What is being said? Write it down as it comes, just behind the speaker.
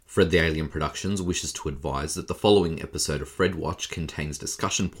Fred the Alien Productions wishes to advise that the following episode of Fred Watch contains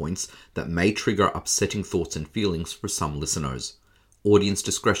discussion points that may trigger upsetting thoughts and feelings for some listeners. Audience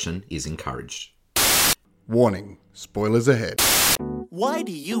discretion is encouraged. Warning, spoilers ahead. Why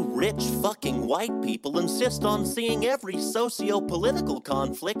do you rich fucking white people insist on seeing every socio-political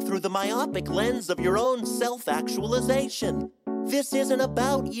conflict through the myopic lens of your own self-actualization? This isn't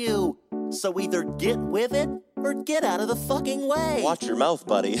about you, so either get with it or get out of the fucking way. Watch your mouth,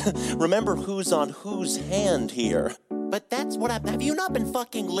 buddy. Remember who's on whose hand here. But that's what have you not been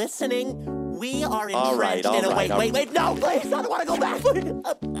fucking listening? We are entrenched in a... Wait, no, please, I don't want to go back.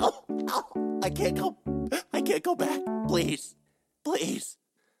 I can't go back, please. Please.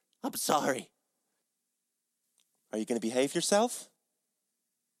 I'm sorry. Are you going to behave yourself?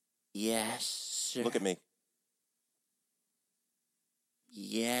 Yes, sir. Look at me.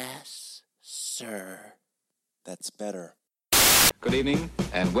 Yes, sir. That's better. Good evening,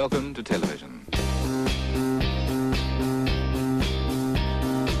 and welcome to television.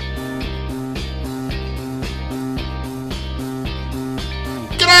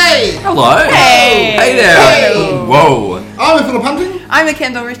 G'day! Hello! Hey there! Hey. Whoa! I'm Philip Hunting. I'm a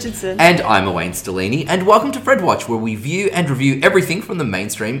Kendall Richardson. And I'm Wayne Stellini, and welcome to Fred Watch, where we view and review everything from the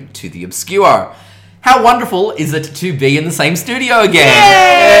mainstream to the obscure. How wonderful is it to be in the same studio again?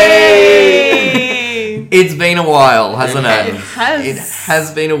 Yay! It's been a while, hasn't it? It has. It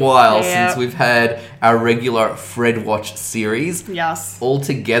has been a while Yep. since we've had our regular Fred Watch series. Yes. All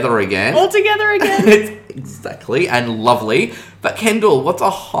together again. All together again. Exactly, and lovely. But Kendall, what's a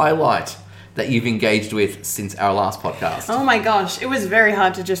highlight that you've engaged with since our last podcast? Oh my gosh, it was very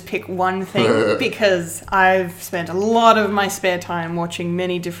hard to just pick one thing because I've spent a lot of my spare time watching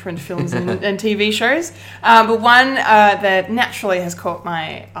many different films and TV shows. But one that naturally has caught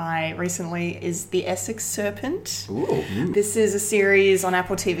my eye recently is The Essex Serpent. Ooh. This is a series on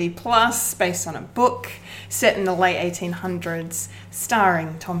Apple TV Plus based on a book set in the late 1800s,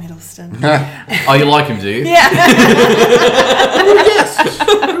 starring Tom Hiddleston. Oh, you like him, do you? Yeah. Yes!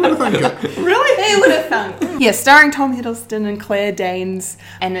 Who would have thunk it? Really? Who would have thunk? Yeah, starring Tom Hiddleston and Claire Danes,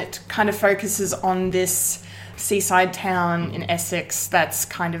 and it kind of focuses on this seaside town in Essex that's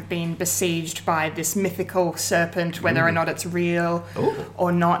kind of been besieged by this mythical serpent. Whether or not it's real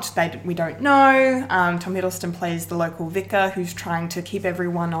or not, we don't know. Tom Hiddleston plays the local vicar who's trying to keep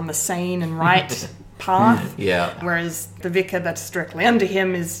everyone on the sane and right path. Yeah. Whereas the vicar that's directly under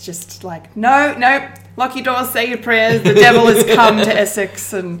him is just like, no, lock your doors, say your prayers, the devil has come to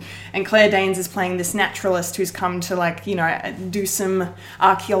Essex. And Claire Danes is playing this naturalist who's come to do some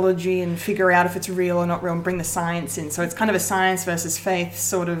archaeology and figure out if it's real or not real and bring the science in. So it's kind of a science versus faith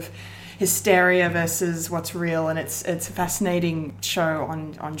sort of hysteria versus what's real, and it's a fascinating show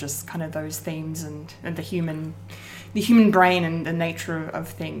on just kind of those themes and the human brain and the nature of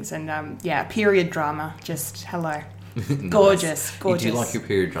things, and period drama. Just hello, gorgeous. You do like your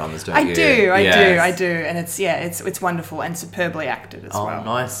period dramas, don't you? I do, and it's wonderful and superbly acted as well. Oh,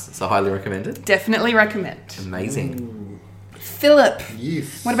 nice. So highly recommended. Definitely recommend. Amazing. Philip,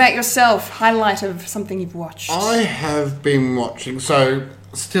 Yes. what about yourself? Highlight of something you've watched? I have been watching,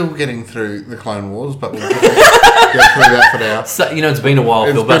 still getting through the Clone Wars, but we'll get through that for now. So, it's been a while,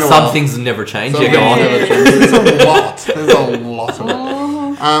 It's Phil, been but a some while. things never change. So Yeah, go on. There's a lot. There's a lot of it.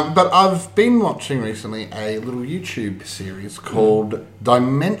 But I've been watching recently a little YouTube series called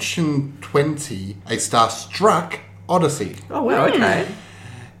Dimension 20, A Starstruck Odyssey. Oh, wow, okay.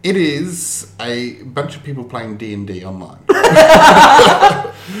 It is a bunch of people playing D&D online.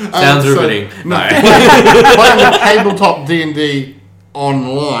 Sounds riveting. Playing tabletop D&D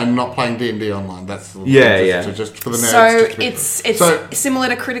online, not playing D&D online. That's just for the nerds. So it's similar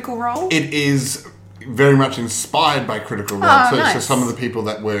to Critical Role? It is very much inspired by Critical Role. Oh, so nice. some of the people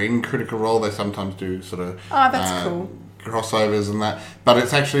that were in Critical Role, they sometimes do sort of that's cool. crossovers and that. But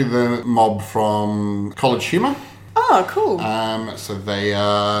it's actually the mob from College Humor. Oh, cool. So they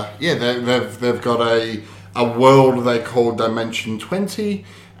they've got a world they call Dimension 20,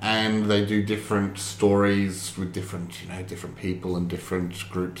 and they do different stories with different people and different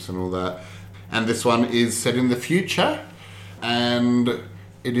groups and all that. And this one is set in the future, and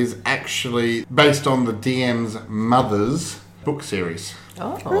it is actually based on the DM's mother's book series.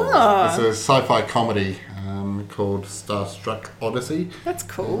 Oh. It's a sci-fi comedy called Starstruck Odyssey. That's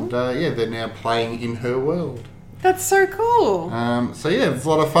cool. And they're now playing in her world. That's so cool. It's a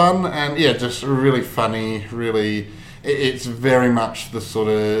lot of fun, and just really funny, really... It's very much the sort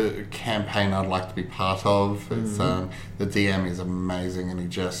of campaign I'd like to be part of. It's the DM is amazing, and he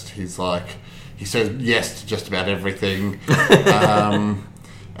says yes to just about everything, so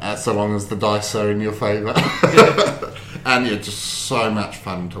long as the dice are in your favour. And yeah, just so much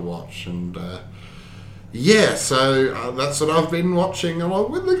fun to watch. And yeah, so that's what I've been watching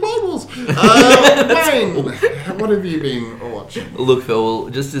along with the Globals. Wayne, what have you been watching? Look, Phil,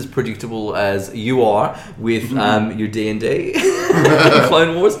 just as predictable as you are with your D&D,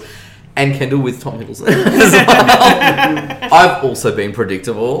 Clone Wars, and Kendall with Tom Hiddleston as well. I've also been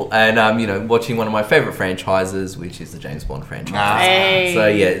predictable and, watching one of my favourite franchises, which is the James Bond franchise. Hey. So,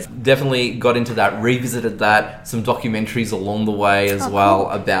 yeah, definitely got into that, revisited that, some documentaries along the way as well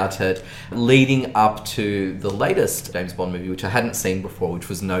about it, leading up to the latest James Bond movie, which I hadn't seen before, which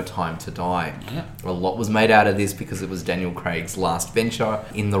was No Time to Die. Yeah. A lot was made out of this because it was Daniel Craig's last venture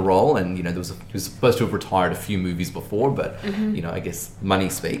in the role, and, he was supposed to have retired a few movies before, but, I guess money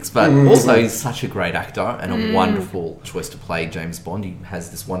speaks. But also, he's such a great actor and a wonderful choice to play James Bond. He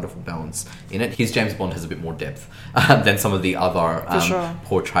has this wonderful balance in it. His James Bond has a bit more depth than some of the other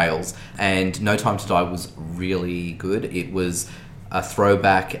portrayals. And No Time to Die was really good. It was a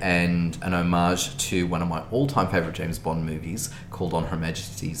throwback and an homage to one of my all-time favourite James Bond movies called On Her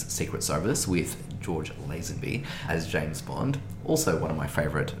Majesty's Secret Service with George Lazenby as James Bond, also one of my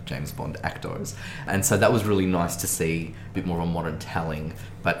favourite James Bond actors. And so that was really nice to see a bit more of a modern telling,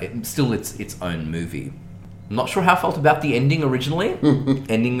 but it's its own movie. I'm not sure how I felt about the ending originally.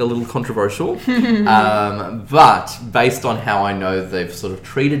 Ending a little controversial. But based on how I know they've sort of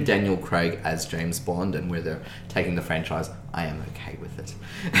treated Daniel Craig as James Bond and where they're taking the franchise, I am okay with it.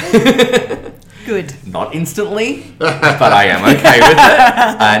 Good. Not instantly, but I am okay with it.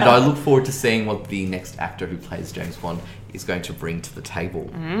 And I look forward to seeing what the next actor who plays James Bond is going to bring to the table.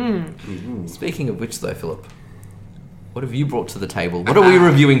 Speaking of which, though, Philip, what have you brought to the table? What are we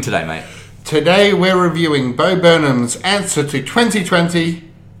reviewing today, mate? Today we're reviewing Bo Burnham's answer to 2020,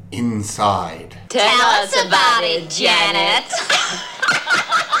 Inside. Tell us about it, Janet.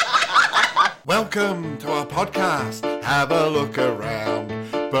 Welcome to our podcast. Have a look around.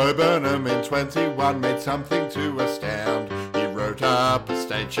 Bo Burnham in 21 made something to astound. He wrote up a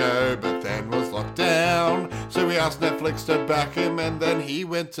stage show, but then was locked down. So we asked Netflix to back him, and then he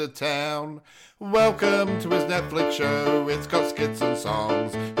went to town. Welcome to his Netflix show. It's got skits and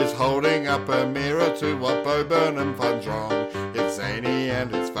songs. It's holding up a mirror to what Bo Burnham finds wrong. It's zany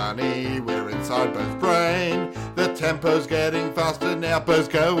and it's funny. We're inside Bo's brain. The tempo's getting faster now. Bo's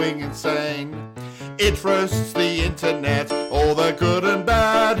going insane. It roasts the internet, all the good and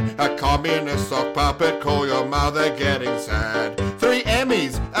bad. A communist sock puppet, call your mother getting sad. 3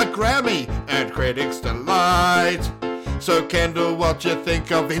 Emmys, a Grammy, and critics' delight. So Kendall, what you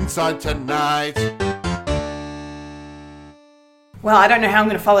think of Inside tonight? Well, I don't know how I'm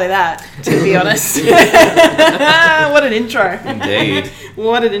going to follow that, to be honest. What an intro. Indeed.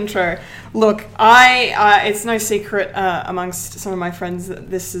 What an intro. Look, it's no secret amongst some of my friends that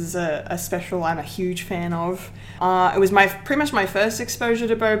this is a special I'm a huge fan of. It was pretty much my first exposure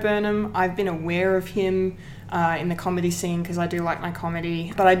to Bo Burnham. I've been aware of him in the comedy scene because I do like my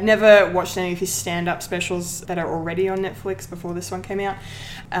comedy, but I'd never watched any of his stand-up specials that are already on Netflix before this one came out.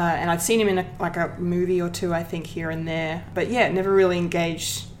 And I'd seen him in a movie or two, I think, here and there. But yeah, never really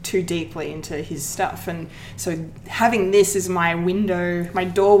engaged too deeply into his stuff. And so having this as my window, my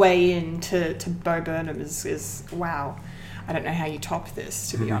doorway into Bo Burnham is wow. I don't know how you top this,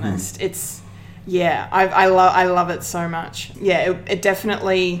 to be honest. It's, yeah, I love it so much. Yeah, it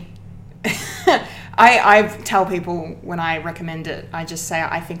definitely... I tell people when I recommend it, I just say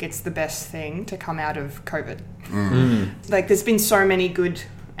I think it's the best thing to come out of COVID. Like, there's been so many good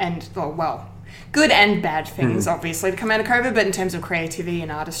and bad things, obviously, to come out of COVID, but in terms of creativity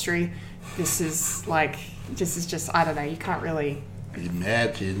and artistry, this is just, I don't know, you can't really...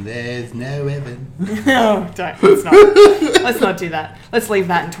 Imagine there's no heaven. No, don't. Let's not do that. Let's leave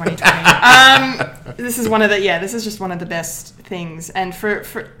that in 2020. This is just one of the best things, and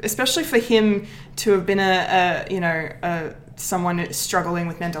for especially for him to have been someone struggling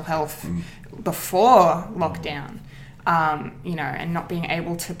with mental health before lockdown, and not being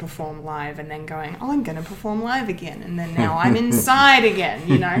able to perform live, and then going, oh, I'm going to perform live again, and then now I'm inside again,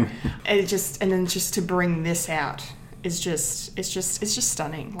 and then just to bring this out. It's just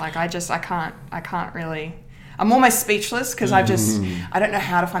stunning. Like, I can't really, I'm almost speechless because I don't know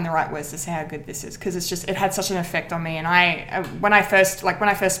how to find the right words to say how good this is, because it had such an effect on me. And when I first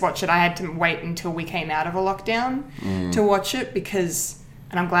watched it, I had to wait until we came out of a lockdown to watch it, because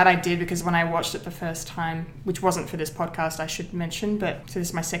And I'm glad I did, because when I watched it the first time, which wasn't for this podcast, I should mention, so this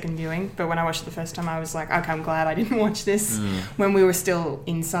is my second viewing, but when I watched it the first time, I was like, okay, I'm glad I didn't watch this when we were still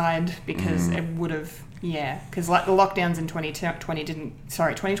inside, because it would have, because like the lockdowns in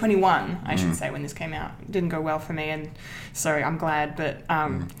 2021, I should say, when this came out, didn't go well for me, and so I'm glad, but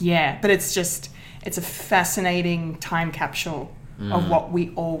but it's a fascinating time capsule of what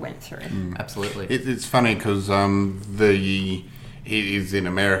we all went through. Absolutely. It's funny because it is in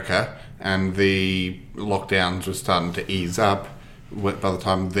America, and the lockdowns were starting to ease up by the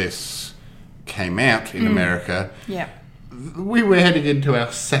time this came out in America. Yeah. We were heading into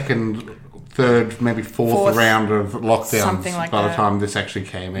our second, third, maybe fourth round of lockdowns by the time this actually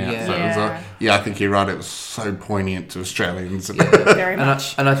came out. Yeah. So it was I think you're right. It was so poignant to Australians. Very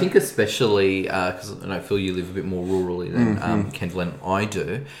much. And I think especially, because I know, Phil, you live a bit more rurally than Kendall and I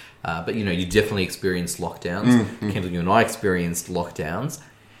do, but, you know, you definitely experienced lockdowns. Kendall, you and I experienced lockdowns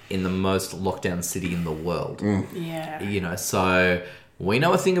in the most lockdown city in the world. Yeah. You know, so we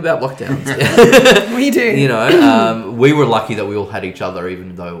know a thing about lockdowns. We do. You know, we were lucky that we all had each other,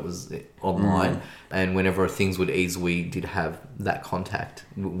 even though it was online. And whenever things would ease, we did have that contact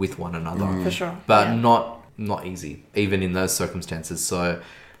with one another. For sure. But not easy, even in those circumstances. So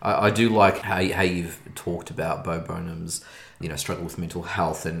I do like how you've talked about Bo Burnham's, you know, struggle with mental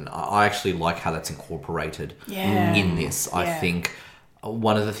health. And I actually like how that's incorporated in this. I think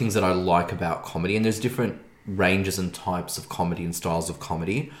one of the things that I like about comedy, and there's different ranges and types of comedy and styles of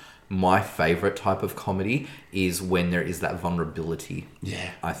comedy. My favourite type of comedy is when there is that vulnerability,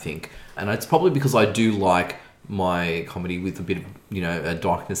 I think. And it's probably because I do like my comedy with a bit of, you know, a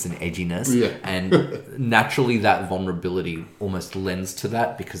darkness and edginess. Yeah. And naturally that vulnerability almost lends to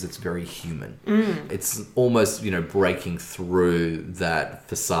that because it's very human. It's almost, you know, breaking through that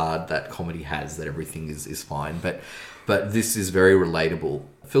facade that comedy has, that everything is fine. But this is very relatable.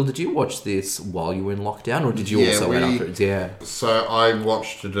 Phil, did you watch this while you were in lockdown, or did you also wait after it? Yeah. So I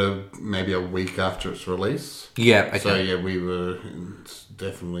watched it maybe a week after its release. Yeah, okay. So we were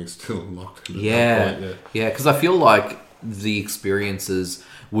definitely still locked in. Yeah, because I feel like the experiences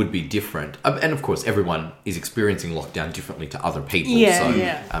would be different. And of course, everyone is experiencing lockdown differently to other people.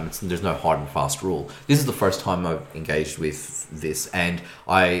 There's no hard and fast rule. This is the first time I've engaged with this, and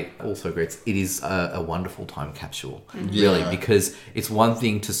I also agree it is a wonderful time capsule, really, because it's one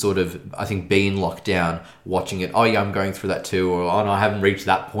thing to sort of, I think, be in lockdown, watching it, oh yeah, I'm going through that too, or oh no, I haven't reached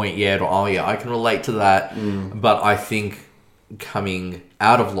that point yet, or oh yeah, I can relate to that. But I think coming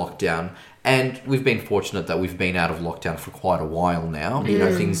out of lockdown, and we've been fortunate that we've been out of lockdown for quite a while now. You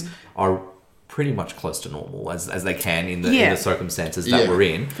know, things are pretty much close to normal as they can in the circumstances that we're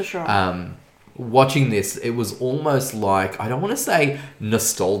in. For sure. Watching this, it was almost like, I don't want to say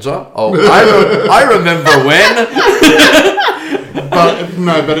nostalgia. Oh, I remember when.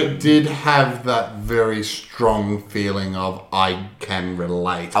 But it did have that very strong feeling of I can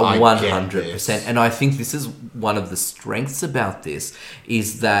relate. 100%. And I think this is one of the strengths about this,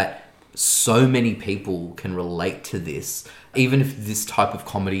 is that so many people can relate to this, even if this type of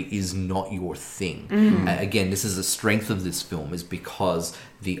comedy is not your thing. Again, this is the strength of this film, is because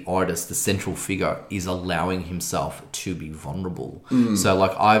the artist, the central figure, is allowing himself to be vulnerable. So,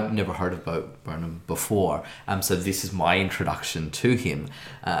 like, I've never heard of Bo Burnham before, so this is my introduction to him,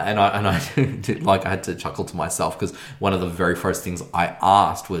 and I did, like, I had to chuckle to myself, because one of the very first things I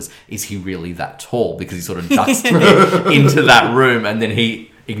asked was, is he really that tall? Because he sort of ducks into that room, and then he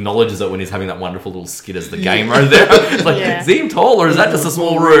acknowledges it when he's having that wonderful little skit as the gamer there. It's like, is he tall, or is that just a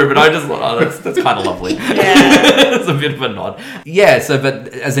small room? And I just thought, oh, that's kind of lovely. It's a bit of a nod. Yeah, but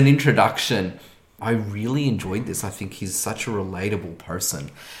as an introduction, I really enjoyed this. I think he's such a relatable person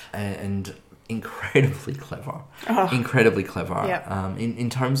and incredibly clever. Incredibly clever. Yeah. In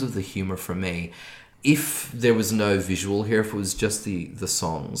terms of the humour, for me, if there was no visual here, if it was just the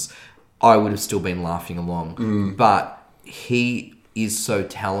songs, I would have still been laughing along. But he is so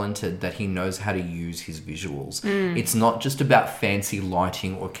talented that he knows how to use his visuals. It's not just about fancy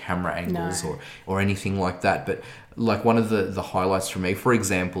lighting or camera angles or anything like that, but like one of the highlights for me, for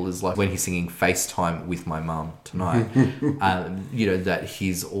example, is like when he's singing FaceTime with my mum tonight. You know, that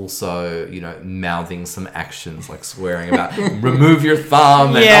he's also, you know, mouthing some actions, like swearing about remove your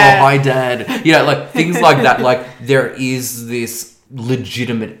thumb and oh hi dad, you know, like things like that. Like there is this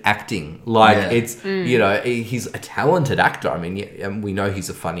legitimate acting, like it's you know, he's a talented actor. I mean, we know he's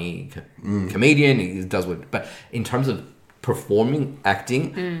a funny comedian. He does what, but in terms of performing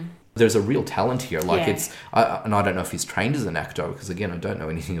acting, there's a real talent here. Like Yeah. and I don't know if he's trained as an actor, because again, I don't know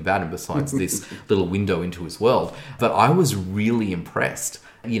anything about him besides this little window into his world. But I was really impressed.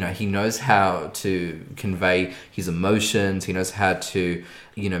 You know, he knows how to convey his emotions. He knows how to,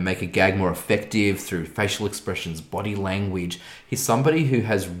 you know, make a gag more effective through facial expressions, body language. He's somebody who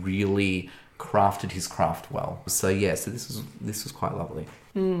has really crafted his craft well. So yeah, so this was quite lovely.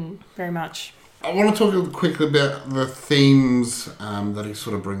 Very much. I want to talk quickly about the themes that he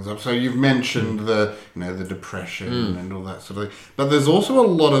sort of brings up. So you've mentioned the depression and all that sort of thing, but there's also a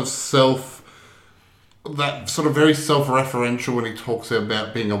lot of that sort of very self-referential when he talks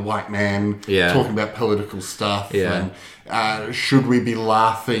about being a white man, talking about political stuff, and should we be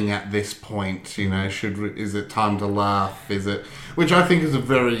laughing at this point? You know, is it time to laugh? Which I think is a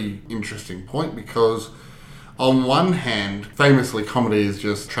very interesting point, because on one hand, famously, comedy is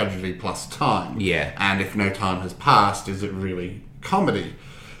just tragedy plus time. Yeah. And if no time has passed, is it really comedy?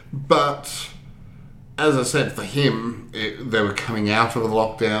 But as I said, for him, they were coming out of the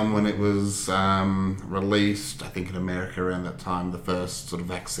lockdown when it was released. I think in America around that time, the first sort of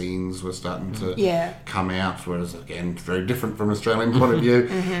vaccines were starting to come out, whereas, again, very different from an Australian point of view.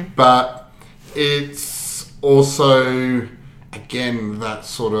 But it's also, again, that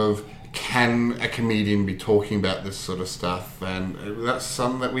sort of, can a comedian be talking about this sort of stuff? And that's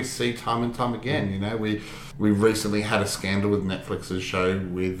something that we see time and time again. You know, we recently had a scandal with Netflix's show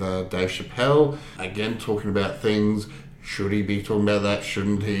with Dave Chappelle, again talking about things. Should he be talking about that?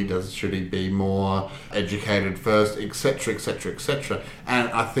 Shouldn't he? Should he be more educated first? Etc. Etc. Etc. And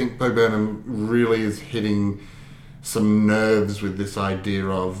I think Bo Burnham really is hitting some nerves with this idea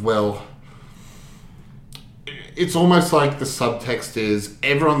of, well, it's almost like the subtext is,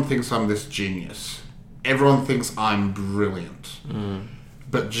 everyone thinks I'm this genius. Everyone thinks I'm brilliant.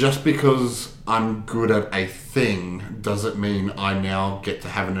 But just because I'm good at a thing doesn't mean I now get to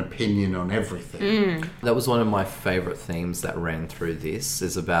have an opinion on everything. That was one of my favourite themes that ran through this,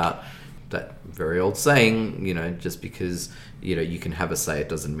 is about that very old saying, you know, just because, you know, you can have a say, it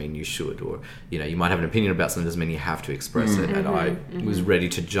doesn't mean you should. Or, you know, you might have an opinion about something, doesn't mean you have to express it. And I was ready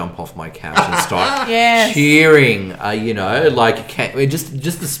to jump off my couch and start cheering, you know, like,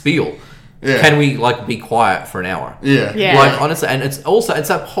 just the spiel. Yeah. Can we, like, be quiet for an hour? Yeah. Like, honestly, and it's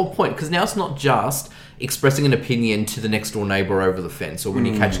that whole point, because now it's not just expressing an opinion to the next door neighbour over the fence, or when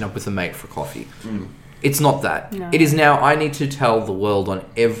you're catching up with a mate for coffee. It's not that. No. It is now, I need to tell the world on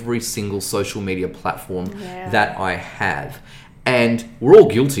every single social media platform that I have. And we're all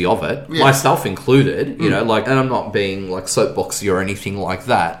guilty of it, myself included, you know, like, and I'm not being like soapboxy or anything like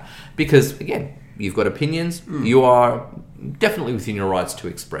that, because again, you've got opinions, you are definitely within your rights to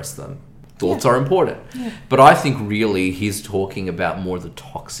express them. Thoughts are important. But I think really he's talking about more the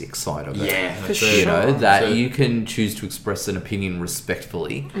toxic side of it. Yeah, for sure. You know, that you can choose to express an opinion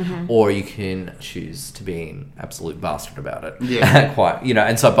respectfully, or you can choose to be an absolute bastard about it. Yeah. Quite, you know,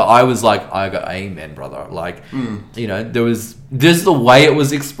 and so, but I was like, I got amen, brother. Like, you know, there's the way it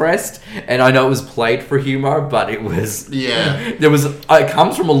was expressed, and I know it was played for humor, but it was, it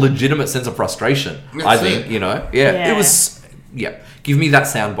comes from a legitimate sense of frustration, I think, you know. It was, give me that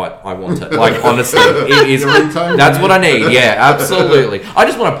soundbite. I want it. Like, honestly, it is. That's what I need. Yeah, absolutely. I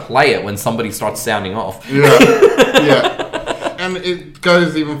just want to play it when somebody starts sounding off. And it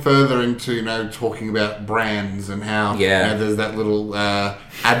goes even further into, you know, talking about brands and how you know, there's that little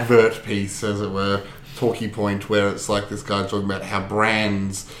advert piece, as it were, talkie point, where it's like this guy's talking about how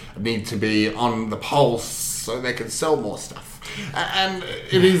brands need to be on the pulse so they can sell more stuff. And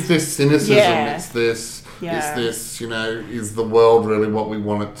it is this cynicism. It's this... Is this, you know, is the world really what we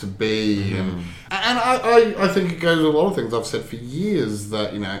want it to be? And I think it goes with a lot of things I've said for years,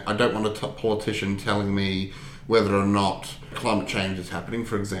 that, you know, I don't want a politician telling me whether or not climate change is happening,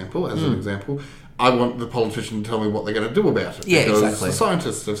 for example, as an example. I want the politician to tell me what they're going to do about it. Yeah, because exactly. the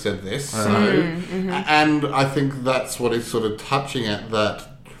scientists have said this. And I think that's what he's sort of touching at, that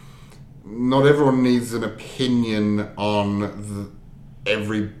not everyone needs an opinion on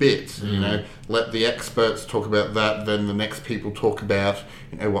every bit, you know. Let the experts talk about that, then the next people talk about,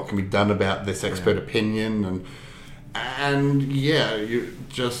 you know, what can be done about this expert opinion, and you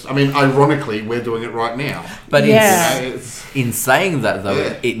just, I mean, ironically, we're doing it right now. But in saying that,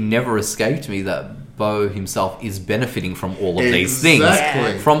 though, it never escaped me that Bo himself is benefiting from all of these things.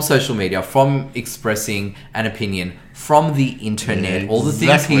 From social media, from expressing an opinion, from the internet, all the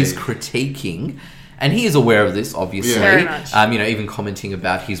things he's critiquing. And he is aware of this, obviously. Very much. You know, even commenting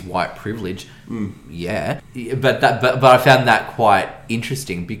about his white privilege. But I found that quite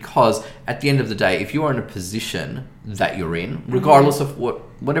interesting, because at the end of the day, if you are in a position that you're in, regardless of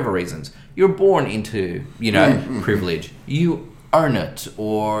whatever reasons, you're born into, you know, privilege. You earn it,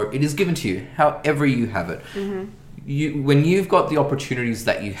 or it is given to you, however you have it. When you've got the opportunities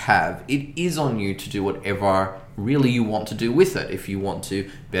that you have, it is on you to do whatever really you want to do with it. If you want to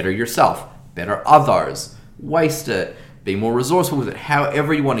better yourself, better others, waste it, be more resourceful with it,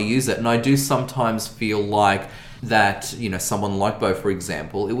 however you want to use it. And I do sometimes feel like that, you know, someone like Bo, for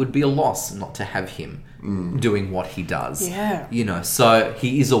example, it would be a loss not to have him doing what he does. Yeah. You know, so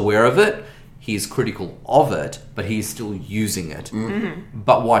he is aware of it, he is critical of it, but he is still using it.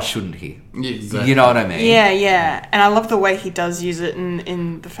 But why shouldn't he? Exactly. You know what I mean? Yeah. And I love the way he does use it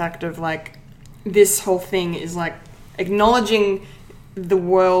in the fact of, like, this whole thing is, like, acknowledging the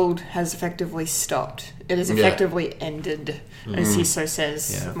world has effectively stopped. It has effectively ended, as he so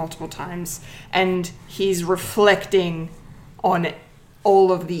says multiple times. And he's reflecting on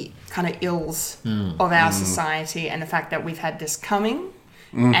all of the kind of ills of our society and the fact that we've had this coming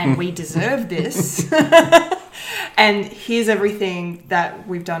and we deserve this. And here's everything that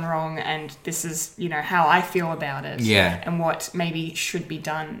we've done wrong, and this is, you know, how I feel about it. Yeah. And what maybe should be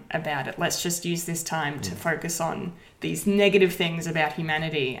done about it. Let's just use this time to focus on these negative things about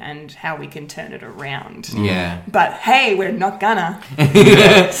humanity and how we can turn it around. Yeah. But hey, we're not gonna.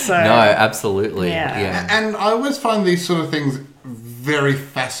 So, No, absolutely. Yeah. Yeah. And I always find these sort of things very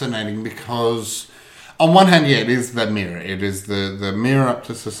fascinating because, on one hand, it is the mirror. It is the mirror up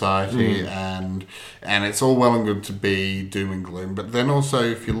to society, and it's all well and good to be doom and gloom. But then also,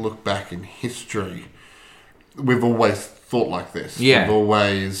 if you look back in history, we've always thought like this. Yeah. We've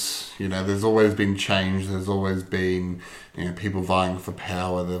always, you know, there's always been change. There's always been, you know, people vying for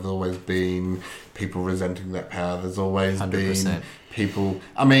power. There's always been people resenting that power. There's always 100%. been people...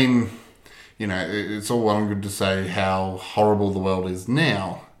 I mean, you know, it's all well and good to say how horrible the world is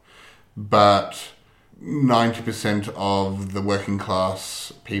now, but 90% of the working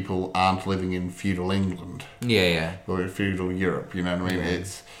class people aren't living in feudal England Yeah. or feudal Europe. You know what I mean?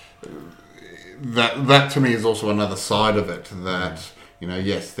 It's that to me is also another side of it. That, you know,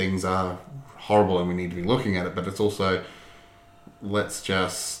 yes, things are horrible and we need to be looking at it, but it's also, let's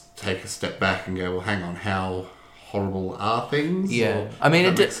just take a step back and go, well, hang on, how horrible are things? Yeah. Or, I mean,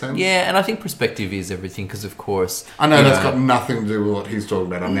 that makes sense? yeah, and I think perspective is everything because, of course... I know you that's got nothing to do with what he's talking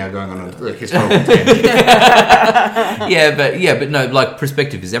about. I'm now going on a historical tangent. but no, like,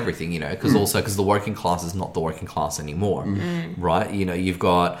 perspective is everything, you know, because the working class is not the working class anymore, right? You know, you've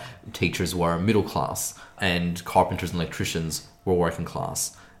got teachers who are middle class and carpenters and electricians were working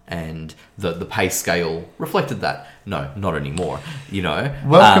class, and the pay scale reflected that. No, not anymore, you know.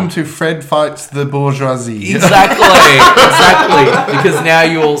 Welcome to Fred Fights the Bourgeoisie. Exactly, because now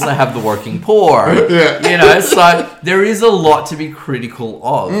you also have the working poor, you know, so there is a lot to be critical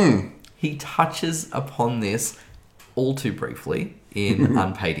of. He touches upon this all too briefly in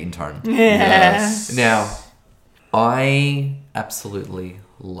Unpaid Intern. Yes. Now, I absolutely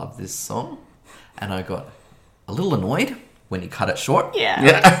love this song, and I got a little annoyed when he cut it short.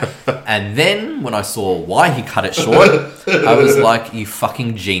 yeah. And then when I saw why he cut it short, I was like, you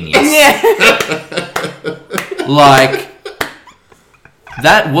fucking genius. Like,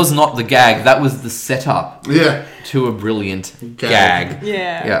 that was not the gag, that was the setup to a brilliant gag.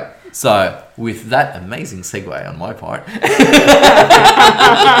 Yeah. So, with that amazing segue on my part,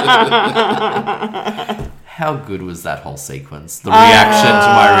 how good was that whole sequence? The reaction to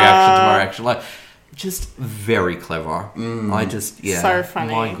my reaction. Like, just very clever. I just, So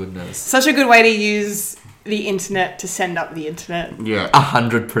funny. My goodness. Such a good way to use the internet to send up the internet.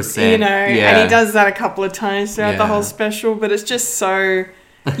 100%. You know, and he does that a couple of times throughout the Yeah. whole special, but it's just so...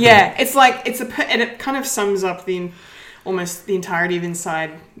 Yeah, it's like, and it kind of sums up almost the entirety of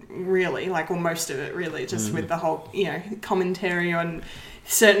Inside, really, like, or most of it, really, just with the whole, you know, commentary on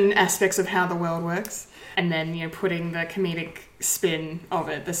certain aspects of how the world works. And then, you know, putting the comedic spin of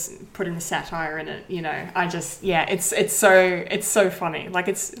it, putting the satire in it, you know, I just, it's so funny. Like,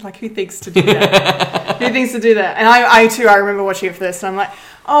 it's like, who thinks to do that? Who thinks to do that? And I remember watching it first, and I'm like,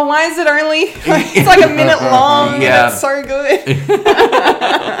 oh, why is it only, it's like a minute long, Yeah. and it's so good.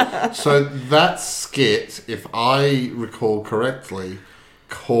 So that skit, if I recall correctly,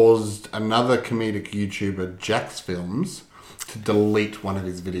 caused another comedic YouTuber, Jax Films, to delete one of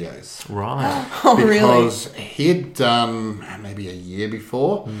his videos. Right. Oh, really? Because he had done, maybe a year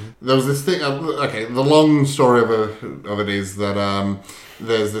before, there was this thing, okay, the long story of it is that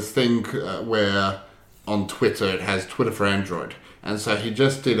there's this thing where on Twitter it has Twitter for Android. And so he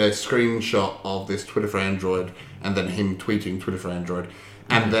just did a screenshot of this Twitter for Android and then him tweeting Twitter for Android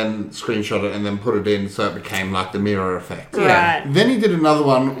and then screenshot it and then put it in so it became like the mirror effect. Right. Then he did another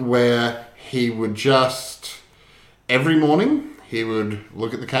one where he would just... Every morning, he would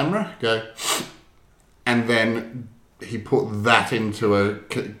look at the camera, go, and then he put that into a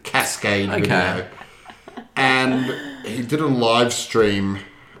cascade video. And he did a live stream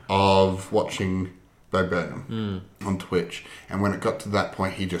of watching Bo Burnham on Twitch. And when it got to that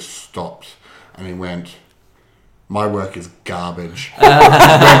point, he just stopped. And he went, my work is garbage. Went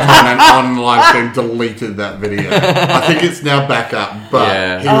on live stream, deleted that video. I think it's now back up,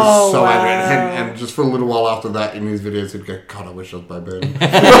 but he was so angry. And just for a little while after that, in his videos, he'd go, God, I wish I was Bo Burnham.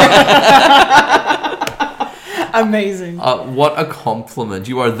 Amazing. What a compliment.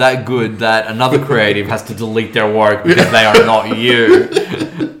 You are that good that another creative has to delete their work because they are not you.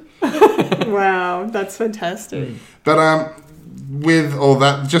 Wow, that's fantastic. But with all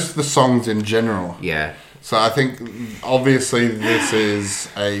that, just the songs in general. Yeah. So I think, obviously, this is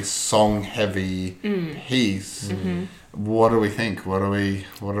a song-heavy piece. Mm-hmm. What do we think? What are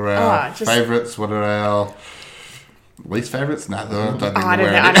our favourites? What are our least favourites? No, I don't think I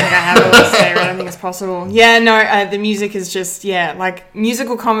don't think I have a least favourite. I don't think it's possible. Yeah, no, the music is just, like,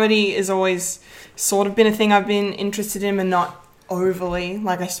 musical comedy has always sort of been a thing I've been interested in, and not overly.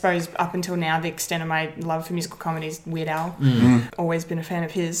 Like, I suppose up until now, the extent of my love for musical comedy is Weird Al. Always been a fan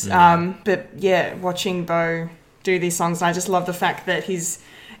of his. But yeah, watching Bo do these songs, I just love the fact that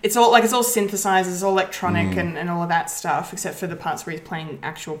it's all synthesized, it's all electronic and all of that stuff, except for the parts where he's playing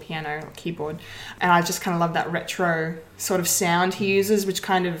actual piano or keyboard. And I just kind of love that retro sort of sound he uses, which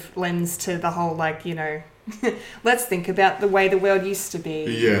kind of lends to the whole, like, you know, let's think about the way the world used to be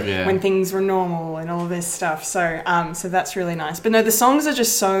when things were normal and all this stuff. So so that's really nice. But no, the songs are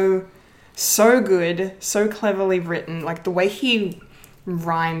just so good, so cleverly written. Like, the way he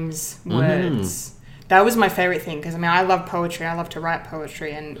rhymes words. That was my favorite thing, because I mean, I love poetry. I love to write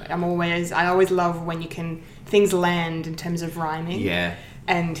poetry, and I always love when things land in terms of rhyming. Yeah.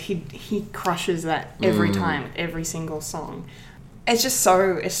 And he crushes that every time, with every single song. It's just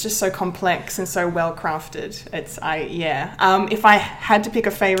so complex and so well crafted. If I had to pick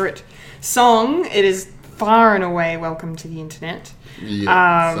a favorite song, it is far and away "Welcome to the Internet."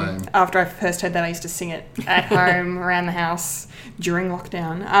 Yeah, same. After I first heard that, I used to sing it at home, around the house during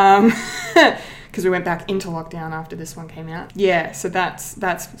lockdown. Because we went back into lockdown after this one came out. Yeah, so that's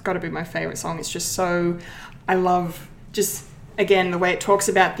got to be my favourite song. It's just so... I love just, again, the way it talks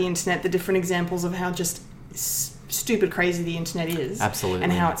about the internet, the different examples of how just stupid crazy the internet is. Absolutely.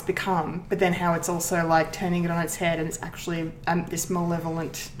 And how it's become. But then how it's also, like, turning it on its head, and it's actually this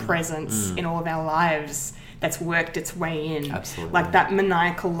malevolent presence in all of our lives that's worked its way in. Absolutely. Like that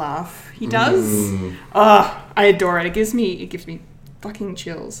maniacal laugh he does. Oh, I adore it. It gives me fucking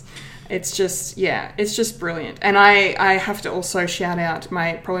chills. It's just brilliant. And I have to also shout out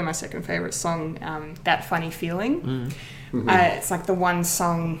probably my second favourite song, That Funny Feeling. It's like the one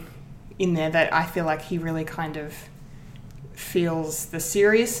song in there that I feel like he really kind of feels the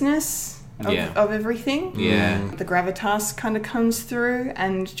seriousness of everything. Yeah. The gravitas kind of comes through,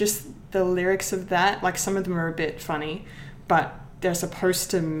 and just the lyrics of that, like, some of them are a bit funny, but they're supposed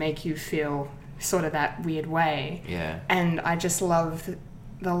to make you feel sort of that weird way. Yeah. And I just love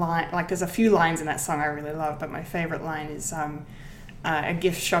the line, like, there's a few lines in that song I really love, but my favourite line is a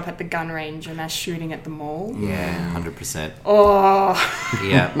gift shop at the gun range and mass shooting at the mall. Yeah, 100%. Oh.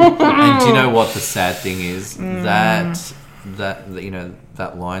 Yeah. And do you know what the sad thing is? That you know,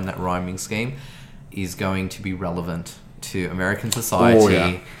 that line, that rhyming scheme is going to be relevant to American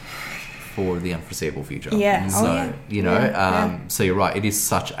society for the unforeseeable future. Yeah. So, you know, so you're right, it is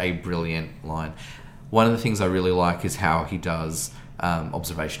such a brilliant line. One of the things I really like is how he does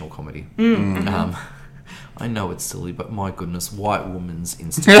observational comedy. I know it's silly, but my goodness, white woman's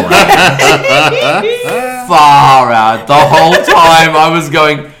Instagram. Far out. The whole time I was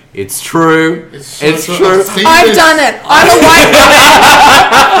going, it's true. It's true. I've done it. I'm a white woman.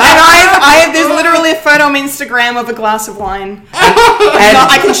 And there's literally a photo on Instagram of a glass of wine. And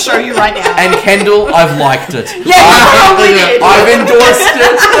I can show you right now. And Kendall, I've liked it. Yeah, you probably did. I've endorsed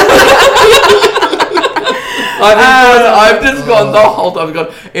it. I've just gone the whole time. I've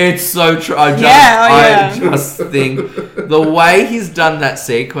gone, it's so true. I just think the way he's done that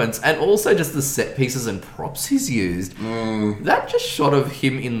sequence, and also just the set pieces and props he's used, that just shot of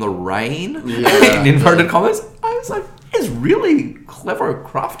him in the rain, in inverted commas, I was like, it's really clever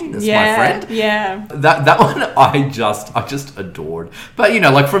craftiness, my friend. Yeah. That one I just adored. But, you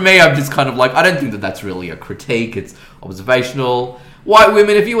know, like, for me, I'm just kind of like, I don't think that that's really a critique. It's observational. White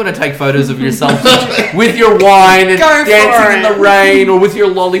women, if you want to take photos of yourself with your wine and dancing in the rain, or with your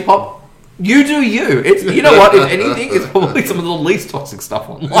lollipop, you do you. It's, you know what? If anything, it's probably some of the least toxic stuff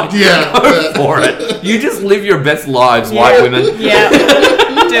online. Yeah, go for it. You just live your best lives, white women. Yeah.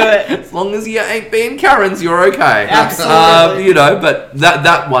 Do it. As long as you ain't being Karens, you're okay. Absolutely. But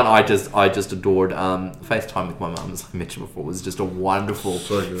that one I just adored. FaceTime with my mum, as I mentioned before, was just a wonderful,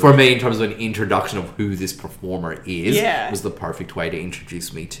 for me, in terms of an introduction of who this performer is, was the perfect way to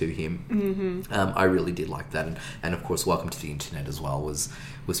introduce me to him. I really did like that. And of course, Welcome to the Internet as well was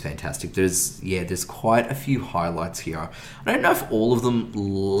fantastic. There's quite a few highlights here. I don't know if all of them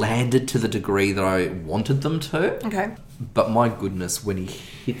landed to the degree that I wanted them to. Okay. But my goodness, when he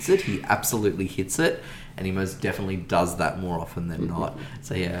hits it, he absolutely hits it. And he most definitely does that more often than not.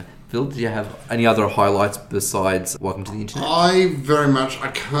 So yeah. Phil, did you have any other highlights besides Welcome to the Internet?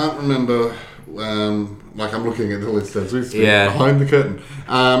 I can't remember, like I'm looking at the list as we speak, behind the curtain.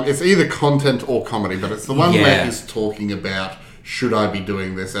 It's either content or comedy, but it's the one where he's talking about, should I be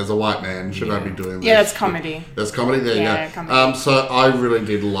doing this as a white man? Should I be doing this? Yeah, that's comedy. That's comedy? There you go. Comedy. So I really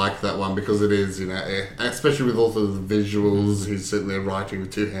did like that one because it is, especially with all the visuals, he's sitting there writing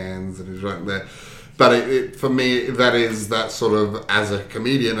with two hands and he's writing there. But it for me, that sort of, as a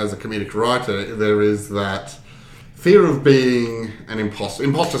comedian, as a comedic writer, there is that fear of being an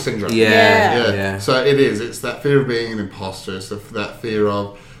imposter syndrome. Yeah. So it's that fear of being an imposter. It's that fear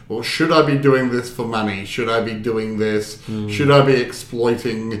of, well, should I be doing this for money? Should I be doing this? Should I be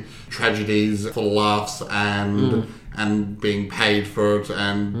exploiting tragedies for laughs and being paid for it?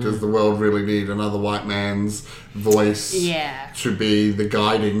 And does the world really need another white man's voice to be the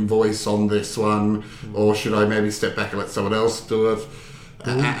guiding voice on this one? Or should I maybe step back and let someone else do it?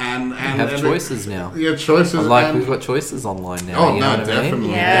 And have choices now. Yeah, choices. We've got choices online now. Oh, no,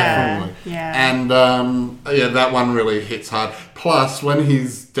 definitely. Definitely. Yeah. And, that one really hits hard. Plus, when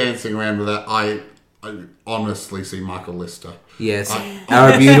he's dancing around with that, I honestly see Michael Lister. Yes,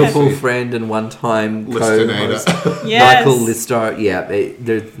 our beautiful friend and one-time co-host, Michael Lister. Yeah,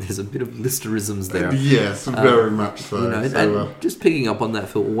 there's a bit of Listerisms there. Yes, very much so. And just picking up on that,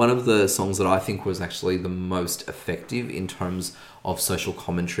 Phil, one of the songs that I think was actually the most effective in terms of social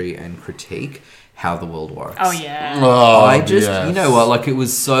commentary and critique, How the World Works. Oh, yeah. You know what, like, it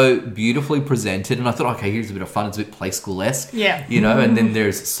was so beautifully presented, and I thought, okay, here's a bit of fun, it's a bit Play School-esque. Yeah. And then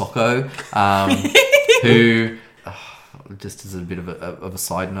there's Socko, who... Just as a bit of a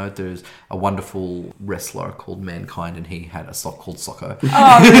side note, there's a wonderful wrestler called Mankind, and he had a sock called Socko.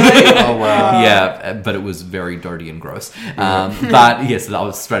 Oh, really? Oh, wow. Yeah, but it was very dirty and gross. But yes, I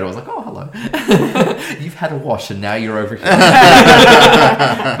was straight away, I was like, oh, hello. You've had a wash and now you're over here.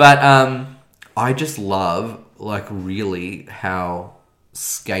 But I just love, like, really how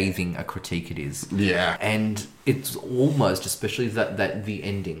scathing a critique it is. Yeah. And it's almost, especially that the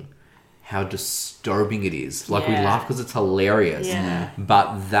ending, how disturbing it is. Like, we laugh because it's hilarious. Yeah.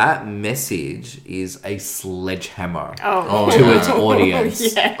 But that message is a sledgehammer to its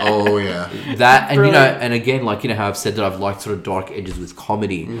audience. Yeah. Oh, yeah. That, and Brilliant. and again, like, how I've said that I've liked sort of dark edges with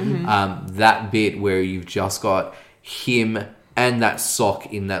comedy. That bit where you've just got him and that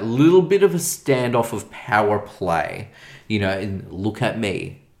sock in that little bit of a standoff of power play, and look at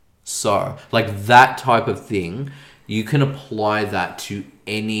me. So, like, that type of thing, you can apply that to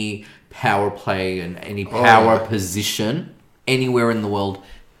any power play and any power position anywhere in the world,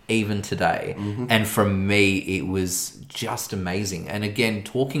 even today. And for me, it was just amazing. And again,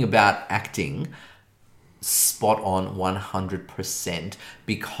 talking about acting, spot on 100%,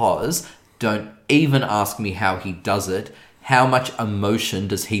 because don't even ask me how he does it. How much emotion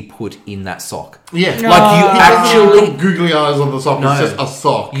does he put in that sock? Yeah. Like, you actually... Googly eyes on the sock. No. It's just a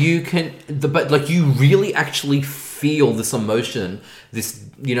sock. You can... But, like, you really actually feel this emotion, this,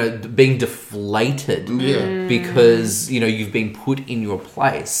 being deflated because, you've been put in your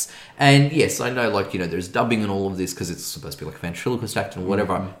place. And yes, I know, like, there's dubbing and all of this because it's supposed to be like a ventriloquist act and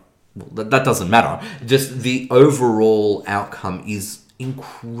whatever. Well, that doesn't matter. Just the overall outcome is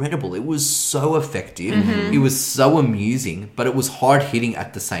incredible. It was so effective. It was so amusing, but it was hard hitting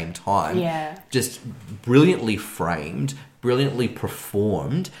at the same time. Yeah. Just brilliantly framed, brilliantly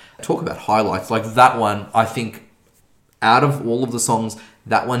performed. Talk about highlights. Like, that one, I think, out of all of the songs,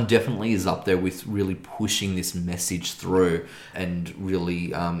 that one definitely is up there with really pushing this message through and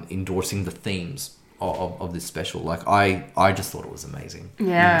really endorsing the themes of this special. Like, I just thought it was amazing.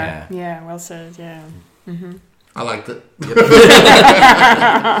 Yeah, well said, yeah. I liked it. No,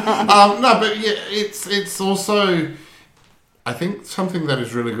 but yeah, it's also... I think something that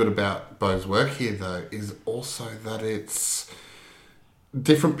is really good about Beau's work here, though, is also that it's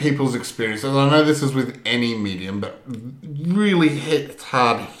different people's experiences. I know this is with any medium, but really hits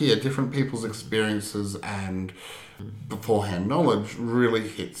hard here. Different people's experiences and beforehand knowledge really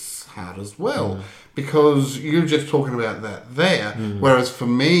hits hard as well. Because you're just talking about that there. Whereas for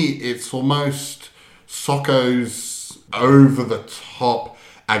me, it's almost Socko's over-the-top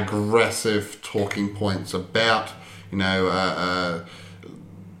aggressive talking points about, the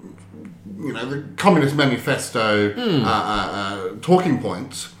Communist Manifesto talking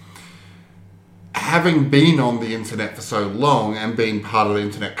points. Having been on the internet for so long and being part of the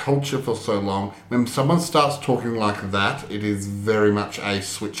internet culture for so long, when someone starts talking like that, it is very much a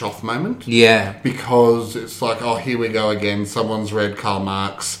switch off moment. Yeah. Because it's like, oh, here we go again. Someone's read Karl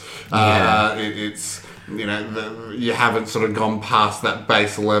Marx. You haven't sort of gone past that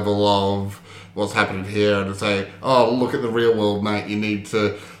base level of what's happening here and say, oh, look at the real world, mate. You need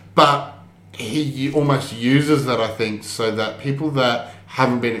to... But he almost uses that, I think, so that people that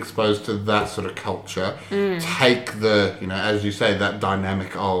haven't been exposed to that sort of culture take the, as you say, that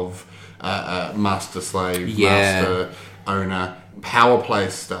dynamic of master-slave, master-owner, power play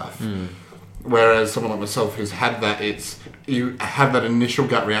stuff. Whereas someone like myself who's had that, you have that initial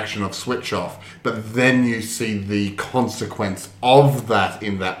gut reaction of switch off, but then you see the consequence of that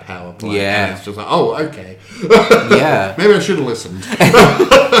in that power play. Yeah. And it's just like, oh, okay. Yeah. Maybe I should have listened.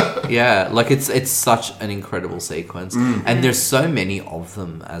 Yeah, like it's such an incredible sequence. And there's so many of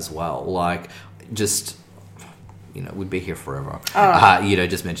them as well. Like, just... we'd be here forever.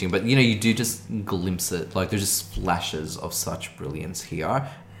 Just mentioning, but you do just glimpse it. Like, there's just flashes of such brilliance here,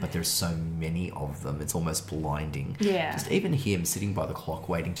 but there's so many of them. It's almost blinding. Yeah. Just even him sitting by the clock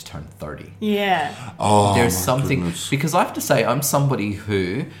waiting to turn 30. Yeah. Oh, There's my something goodness. because I have to say I'm somebody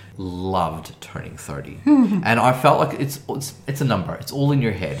who loved turning 30, and I felt like it's a number. It's all in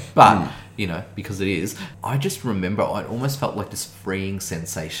your head, but because it is. I just remember I almost felt like this freeing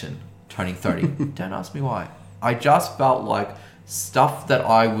sensation turning 30. Don't ask me why. I just felt like stuff that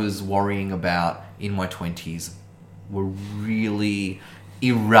I was worrying about in my 20s were really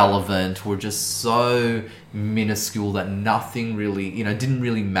irrelevant, were just so minuscule that nothing really, didn't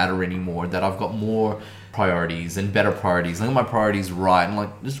really matter anymore, that I've got more priorities and better priorities. I got my priorities right, and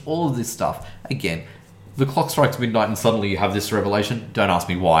like just all of this stuff. Again, the clock strikes midnight and suddenly you have this revelation. Don't ask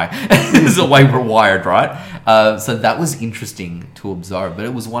me why. This is the way we're wired, right? So that was interesting to observe, but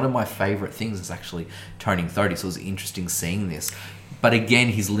it was one of my favorite things is actually turning 30. So it was interesting seeing this. But again,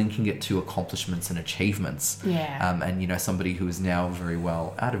 he's linking it to accomplishments and achievements. Yeah. And, somebody who is now very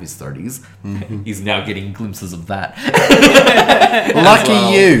well out of his 30s is now getting glimpses of that.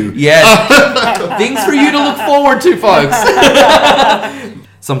 Lucky you. Yeah. Things for you to look forward to, folks.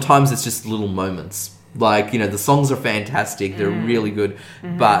 Sometimes it's just little moments. Like, the songs are fantastic. They're really good.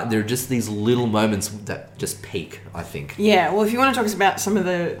 But they're just these little moments that just peak, I think. Yeah. Well, if you want to talk about some of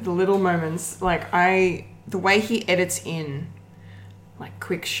the little moments, like the way he edits in like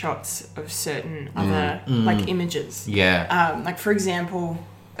quick shots of certain other like images. Yeah. Like for example,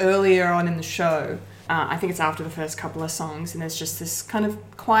 earlier on in the show, I think it's after the first couple of songs, and there's just this kind of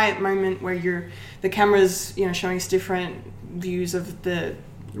quiet moment where the camera's showing us different views of the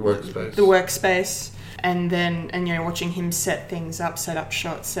workspace, and then watching him set things up, set up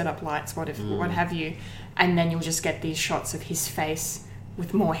shots, set up lights, what have you, and then you'll just get these shots of his face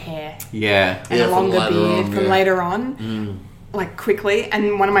with more hair, and a longer beard from later on. Like quickly.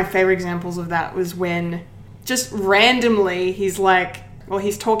 And one of my favorite examples of that was when just randomly he's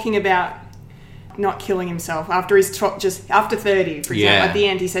talking about not killing himself after after 30, for example. At the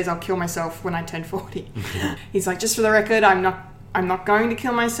end he says, I'll kill myself when I turn 40. He's like, just for the record, I'm not going to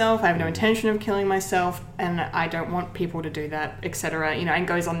kill myself. I have no intention of killing myself, and I don't want people to do that, etc. And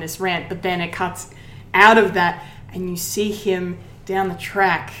goes on this rant. But then it cuts out of that and you see him down the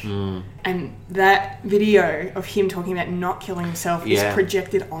track, and that video of him talking about not killing himself is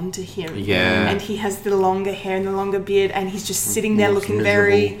projected onto him, and he has the longer hair and the longer beard, and he's just sitting there looking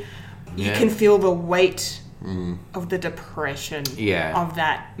miserable. you can feel the weight of the depression of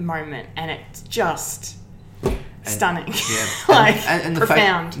that moment, and it's just stunning. And the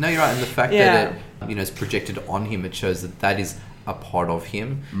profound. Fact, no, you're right, and the fact that it's projected on him, it shows that is a part of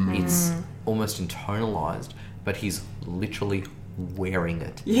him. It's almost internalized, but he's literally wearing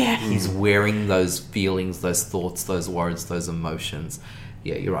it. He's wearing those feelings, those thoughts, those words, those emotions.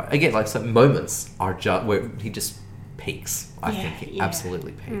 Yeah, you're right. Again, like some moments are just where he just peaks. I think he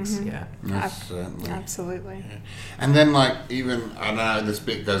absolutely peaks. Absolutely. Yeah. And then even, I know this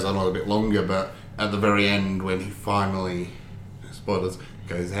bit goes on a little bit longer, but at the very end when he finally, spoilers,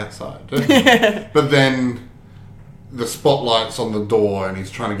 goes outside, but then the spotlight's on the door and he's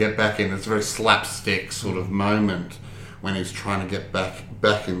trying to get back in. It's a very slapstick sort of moment when he's trying to get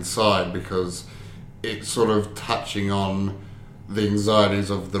back inside, because it's sort of touching on the anxieties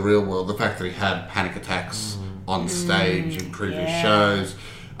of the real world. The fact that he had panic attacks on stage in previous shows.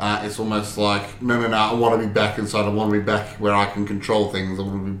 It's almost like, no, I want to be back inside. I want to be back where I can control things. I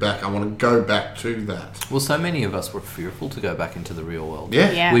want to be back. I want to go back to that. Well, so many of us were fearful to go back into the real world.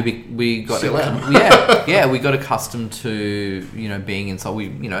 Yeah. We got we got accustomed to being inside.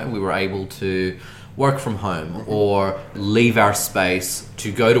 We were able to work from home or leave our space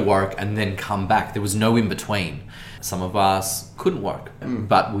to go to work and then come back. There was no in between. Some of us couldn't work,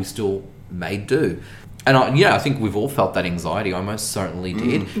 but we still made do. And I think we've all felt that anxiety. I most certainly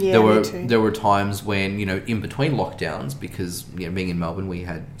did. Yeah, me too. There were times when in between lockdowns, because being in Melbourne we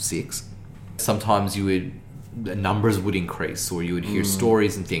had 6. Sometimes numbers would increase, or you would hear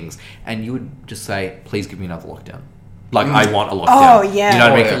stories and things, and you would just say, "Please give me another lockdown." Like I want a lockdown. Oh yeah. You know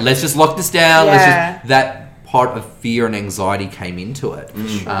what I mean? Yeah. Let's just lock this down. Yeah. That part of fear and anxiety came into it,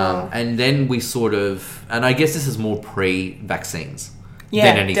 and then we and I guess this is more pre-vaccines. Yeah,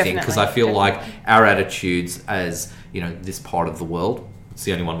 than anything, because I feel like our attitudes as this part of the world, it's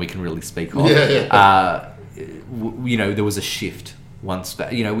the only one we can really speak of. There was a shift once.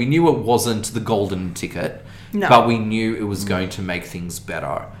 We knew it wasn't the golden ticket, but we knew it was going to make things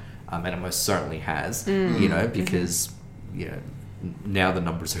better, and it most certainly has. Because now the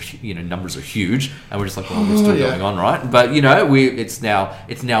numbers are huge, and we're just like, well, we're still going on, right? But it's now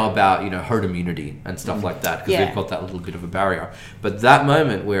about herd immunity and stuff like that, because we've got that little bit of a barrier. But that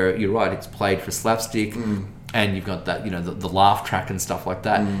moment where you're right, it's played for slapstick, and you've got that the laugh track and stuff like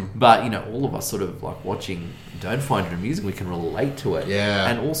that. But all of us sort of like watching don't find it amusing. We can relate to it,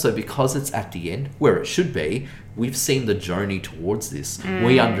 and also because it's at the end where it should be. We've seen the journey towards this.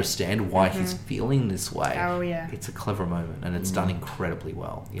 We understand why he's feeling this way. Oh, yeah. It's a clever moment, and it's done incredibly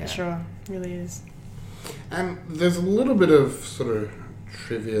well. Yeah. Sure, really is. And there's a little bit of sort of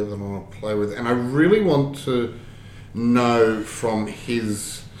trivia that I want to play with, and I really want to know from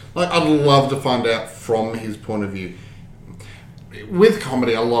his... I'd love to find out from his point of view. With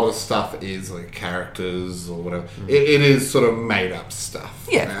comedy, a lot of stuff is like characters or whatever. It is sort of made up stuff.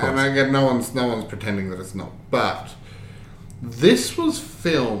 Yeah, of course. And again, no one's pretending that it's not. But this was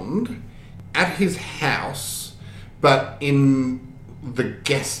filmed at his house, but in the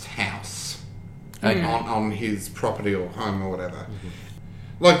guest house on his property or home or whatever.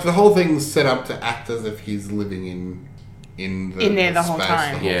 Like the whole thing's set up to act as if he's living in there the whole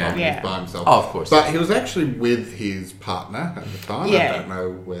time. Yeah. He's by himself. Oh, of course. But he was actually with his partner at the time. Yeah. I don't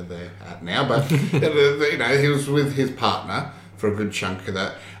know where they're at now, but he was with his partner for a good chunk of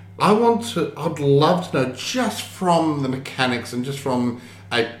that. I'd love to know, just from the mechanics and just from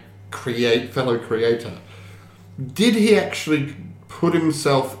a fellow creator, did he actually put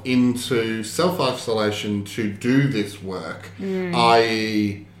himself into self-isolation to do this work?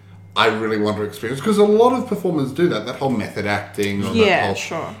 I really want to experience, because a lot of performers do that whole method acting. Or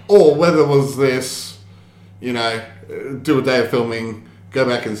sure. Or whether it was this, do a day of filming, go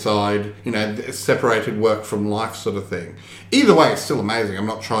back inside, separated work from life sort of thing. Either way, it's still amazing. I'm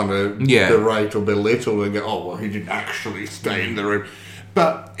not trying to berate or belittle and go, oh, well, he didn't actually stay in the room.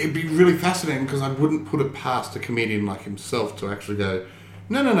 But it'd be really fascinating, because I wouldn't put it past a comedian like himself to actually go,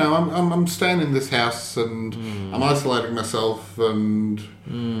 no, I'm staying in this house and I'm isolating myself and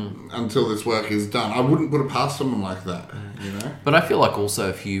until this work is done. I wouldn't put it past someone like that, But I feel like also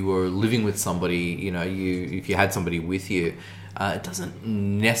if you were living with somebody, if you had somebody with you, it doesn't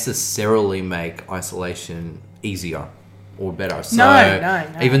necessarily make isolation easier or better. So No.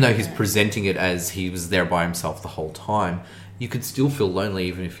 even though he's presenting it as he was there by himself the whole time, you could still feel lonely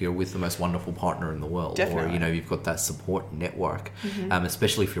even if you're with the most wonderful partner in the world. Definitely. Or, you've got that support network,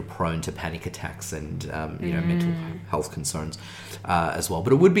 especially if you're prone to panic attacks and, mental health concerns as well.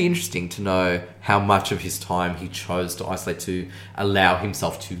 But it would be interesting to know how much of his time he chose to isolate to allow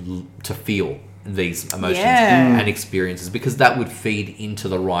himself to feel these emotions and experiences, because that would feed into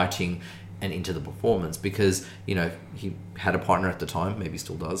the writing and into the performance, because, he had a partner at the time, maybe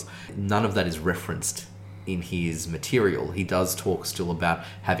still does. None of that is referenced in his material. He does talk still about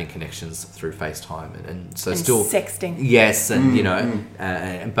having connections through FaceTime and still sexting. Yes,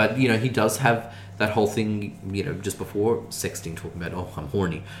 and but he does have that whole thing, just before sexting, talking about, oh, I'm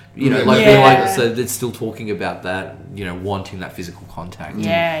horny, so they're still talking about that, wanting that physical contact,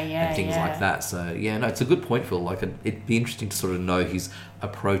 and things like that. So it's a good point, Phil. Like it'd be interesting to sort of know his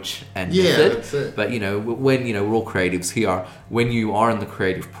approach and method. That's it. But when we're all creatives here, when you are in the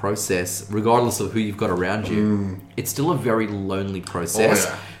creative process, regardless of who you've got around you, it's still a very lonely process. Oh,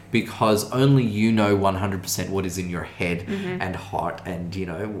 yeah. Because only you know 100% what is in your head and heart, and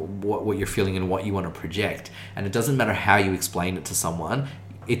what you're feeling and what you want to project. And it doesn't matter how you explain it to someone.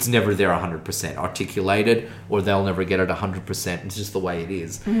 it's never there 100% articulated, or they'll never get it 100%. It's just the way it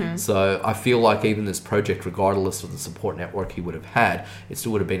is. So I feel like even this project, regardless of the support network he would have had, it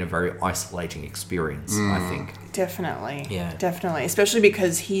still would have been a very isolating experience, I think. Definitely. Yeah. Definitely. Especially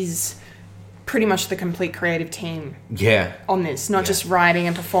because he's pretty much the complete creative team Yeah. on this. Not just writing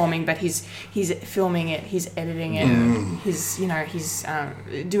and performing, but he's filming it, he's editing it, he's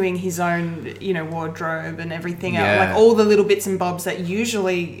doing his own wardrobe and everything else. Yeah. Like all the little bits and bobs that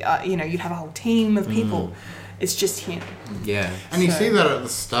usually you'd have a whole team of people. It's just him. Yeah. And you see that at the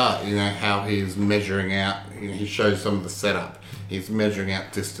start, how he's measuring out, he shows some of the setup. He's measuring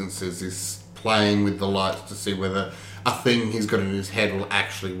out distances, he's playing with the lights to see whether a thing he's got in his head will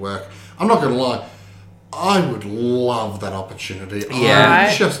actually work. I'm not going to lie, I would love that opportunity.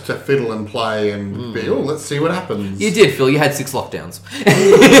 Yeah. Just to fiddle and play and be, let's see what happens. You did, Phil. You had 6 lockdowns.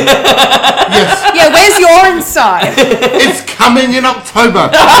 Yes, Yeah, where's your inside? it's coming in October.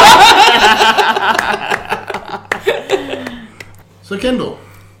 So, Kendall,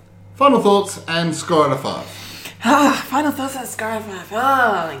 final thoughts and score out of 5. Final thoughts on Scar 5. Oh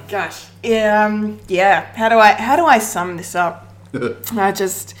my gosh. Yeah. How do I sum this up? It's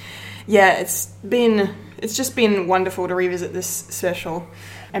just been wonderful to revisit this special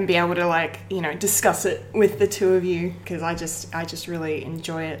and be able to discuss it with the two of you, because I just really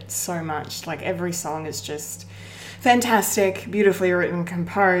enjoy it so much. Like every song is just fantastic, beautifully written,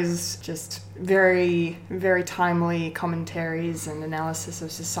 composed, just very, very timely commentaries and analysis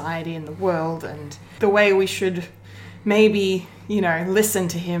of society and the world and the way we should maybe, listen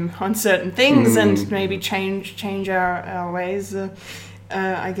to him on certain things and maybe change our ways,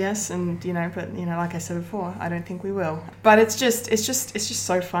 I guess. And, but, like I said before, I don't think we will. But it's just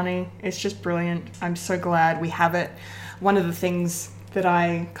so funny. It's just brilliant. I'm so glad we have it. One of the things that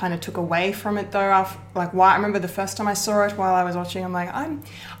I kind of took away from it, though, I remember the first time I saw it while I was watching, I'm like,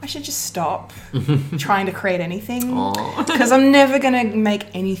 I should just stop trying to create anything, because I'm never going to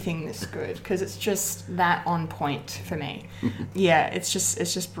make anything this good, because it's just that on point for me. Yeah, it's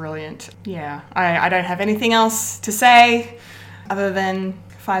just brilliant. Yeah, I don't have anything else to say other than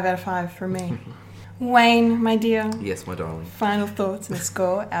 5 out of 5 from me. Wayne, my dear. Yes, my darling. Final thoughts and a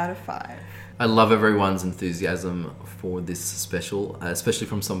score out of 5. I love everyone's enthusiasm for this special, especially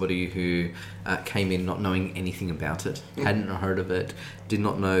from somebody who came in not knowing anything about it, hadn't heard of it, did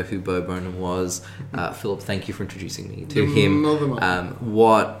not know who Bo Burnham was. Philip, thank you for introducing me to him.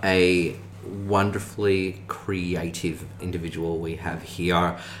 What a wonderfully creative individual we have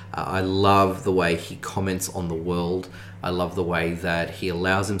here. I love the way he comments on the world. I love the way that he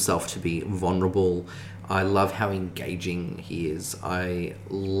allows himself to be vulnerable. I love how engaging he is. I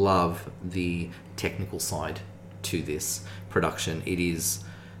love the technical side to this production. It is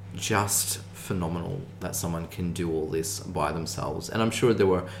just phenomenal that someone can do all this by themselves. And I'm sure there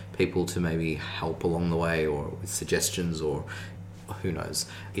were people to maybe help along the way, or with suggestions, or who knows.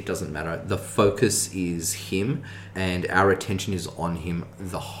 It doesn't matter. The focus is him, and our attention is on him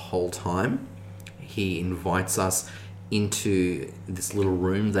the whole time. He invites us into this little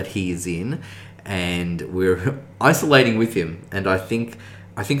room that he is in, and we're isolating with him. And I think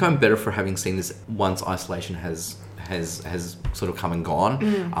I'm better for having seen this once isolation has sort of come and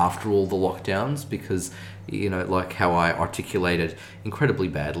gone after all the lockdowns, because like how I articulated incredibly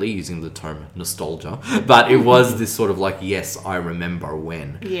badly using the term nostalgia, but it was this sort of like, yes, I remember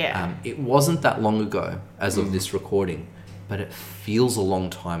when. Yeah. It wasn't that long ago as of this recording, but it feels a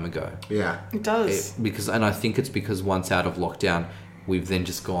long time ago. Yeah. It does. And I think it's because once out of lockdown, we've then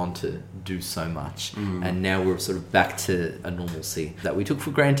just gone to do so much, and now we're sort of back to a normalcy that we took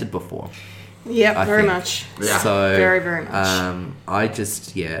for granted before. Yeah, very think. much. Yeah. So Very, very much.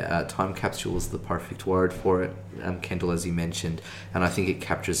 Time capsule is the perfect word for it, Kendall, as you mentioned, and I think it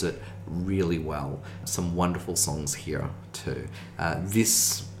captures it really well. Some wonderful songs here too.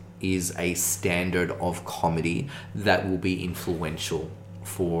 This is a standard of comedy that will be influential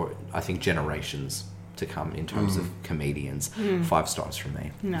for, I think, generations to come in terms of comedians. 5 stars from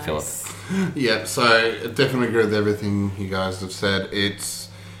me. Nice. Philip. Yeah, so I definitely agree with everything you guys have said. It's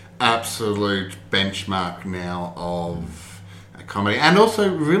absolute benchmark now of a comedy, and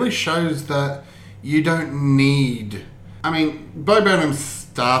also really shows that you don't need... I mean, Bo Burnham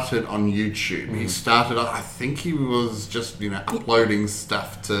started on YouTube. He started, I think he was just, uploading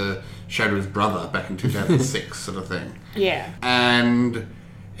stuff to show to his brother back in 2006 sort of thing. Yeah. And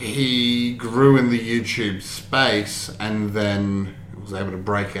he grew in the YouTube space, and then was able to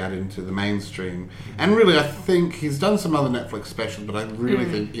break out into the mainstream. And really, I think he's done some other Netflix specials, but I really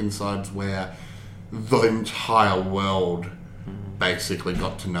think Inside's where the entire world basically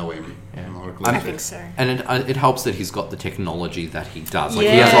got to know him. I think so. And it helps that he's got the technology that he does. Like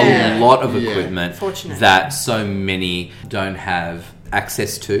he has a lot of equipment that so many don't have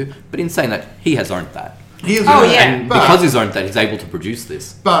access to. But in saying that, he has earned that. And because he's earned that, he's able to produce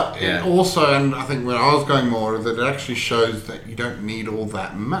this. But it also, and I think where I was going more, that it actually shows that you don't need all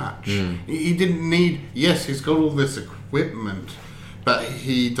that much. He didn't need, yes, he's got all this equipment, but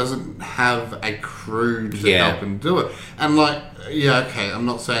he doesn't have a crew to help him do it. And like, I'm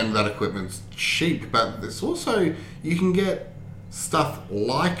not saying that equipment's cheap, but it's also, you can get stuff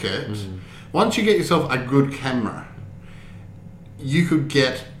like it. Once you get yourself a good camera, you could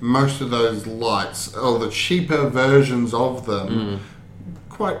get most of those lights, or the cheaper versions of them,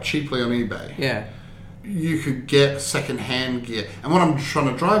 quite cheaply on eBay. Yeah. You could get second-hand gear. And what I'm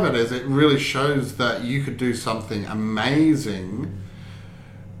trying to drive at is it really shows that you could do something amazing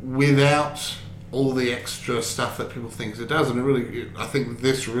without all the extra stuff that people think it does. And I think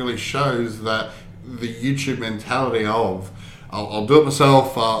this really shows that the YouTube mentality of, I'll do it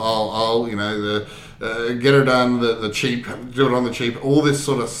myself, I'll get her done, the cheap, do it on the cheap, all this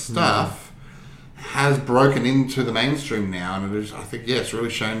sort of stuff has broken into the mainstream now, and it is, I think, it's really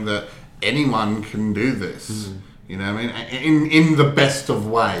shown that anyone can do this. You know what I mean? In the best of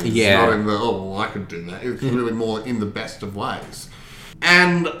ways. Not in the, I could do that. It's really more in the best of ways.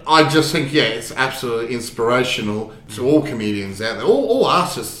 And I just think, it's absolutely inspirational to all comedians out there, all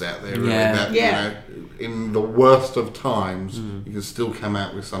artists out there, really, that, you know, in the worst of times, you can still come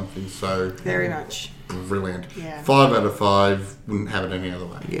out with something so... Very much. Brilliant. Yeah. 5 out of 5, wouldn't have it any other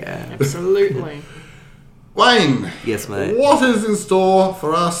way. Yeah. Absolutely. Wayne. Yes, mate. What is in store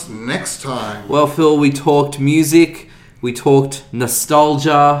for us next time? Well, Phil, we talked music, we talked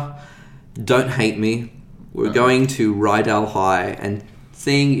nostalgia. Don't hate me. We're going to Rydell High and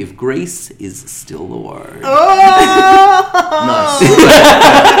seeing if Grease is still the word. Nice.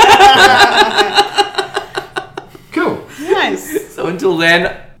 Cool. Nice. So until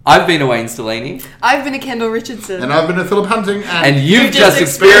then, I've been a Wayne Stellini. I've been a Kendall Richardson. And I've been a Philip Hunting. And you've just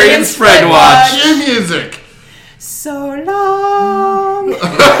experienced Fred Watch. Cue music. So long.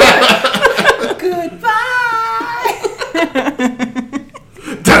 Goodbye.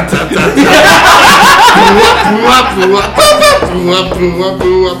 Da, da, da,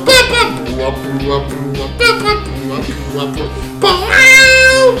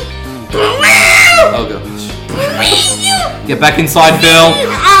 Oh gosh. Get back inside, Phil.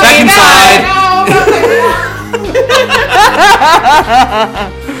 Back inside.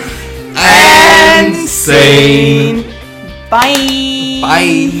 And scene. Bye.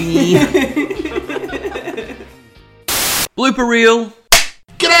 Bye. Blooper reel.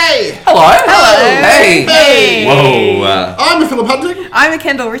 G'day. Hello. Hello. Hey. Hey. Whoa. I'm a Philip Hunting. I'm a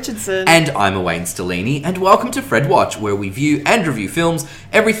Kendall Richardson. And I'm a Wayne Stellini, and welcome to Fred Watch, where we view and review films,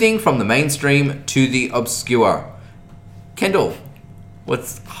 everything from the mainstream to the obscure. Kendall,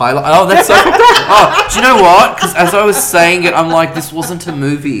 what's highlight? Oh, that's so fucked up. Oh, do you know what? Because as I was saying it, I'm like, this wasn't a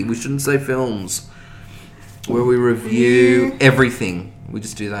movie. We shouldn't say films. Where we review everything. We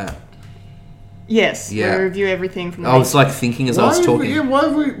just do that. Yes, Yeah. we review everything from the I was like thinking as I was talking. Why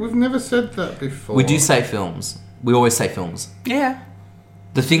have we've never said that before? We do say films. We always say films. Yeah.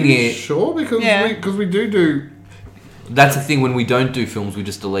 The thing is, Sure, because Yeah. we do. that's the thing, when we don't do films, we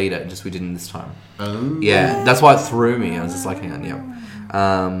just delete it. Just we didn't this time. Oh. Yeah, that's why it threw me. I was just like, hang on, yeah.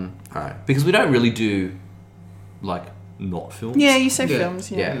 Alright. Because we don't really do, like, not films. Yeah, you say Yeah. films,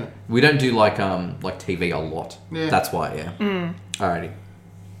 yeah. Yeah. We don't do, like TV a lot. Yeah. That's why, yeah. Alrighty.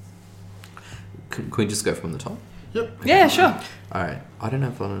 Can we just go from the top? Yep. Yeah, sure. Alright. I don't know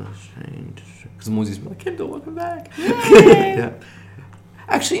if I'm ashamed. Because I'm always just like, Kendall, welcome back. Yeah.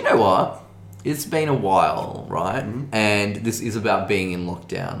 Actually, you know what? It's been a while, right? And this is about being in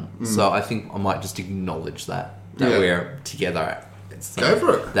lockdown. So I think I might just acknowledge that Yeah. we're together. Go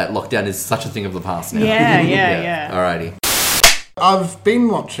for it. That lockdown is such a thing of the past now. Yeah. Alrighty. I've been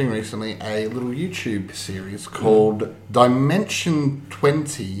watching recently a little YouTube series called Dimension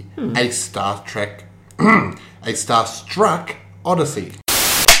 20, a Star Trek, a Starstruck Odyssey.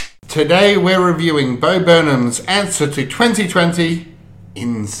 Today we're reviewing Bo Burnham's answer to 2020,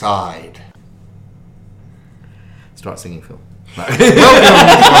 Inside. Start singing, Phil. Welcome to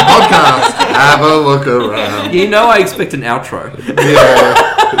my podcast. Have a look around. You know I expect an outro. Yeah.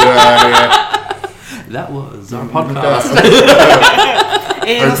 That was our podcast.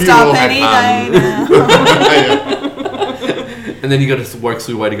 It'll Hope you stop all had any fun. day now. And then you got to work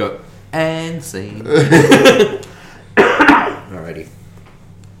through a way to go, and scene. Alrighty.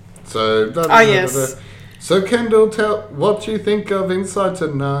 So, yes. So Kendall, what do you think of Inside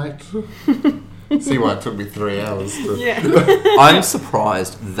tonight? See why it took me 3 hours. Yeah. I'm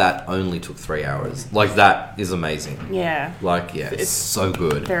surprised that only took 3 hours. Like, that is amazing. Yeah. Like, yeah, it's so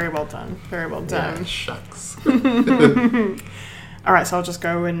good. Very well done. Very well done. Shucks. All right, so I'll just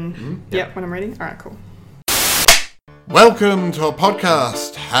go and... Yep, when I'm ready. All right, cool. Welcome to a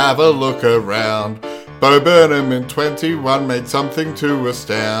podcast. Have a look around. Bo Burnham in 21 made something to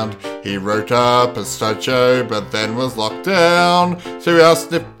astound. He wrote up a stud show, but then was locked down. So our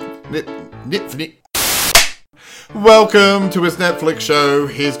snip. Welcome to his Netflix show.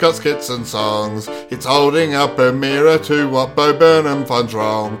 He's got skits and songs. It's holding up a mirror to what Bo Burnham finds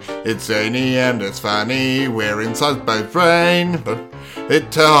wrong. It's zany and it's funny. We're inside Bo's brain, but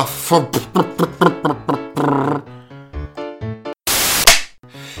it's tough.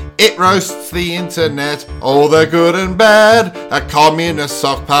 It roasts the internet, all the good and bad. A communist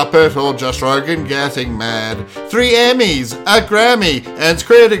sock puppet or just Rogan getting mad. 3 Emmys, a Grammy, and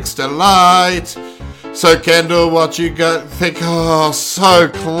critics' delight. So Kendall, what you got? Think, oh, so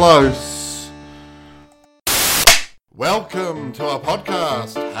close. Welcome to our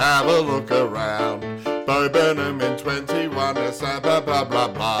podcast. Have a look around. Bo Burnham in 21 is blah blah blah blah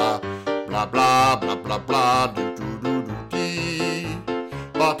blah blah blah blah blah blah do do do do dee.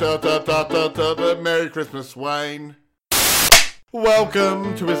 Merry Christmas, Wayne.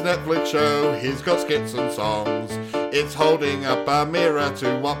 Welcome to his Netflix show. He's got skits and songs. It's holding up a mirror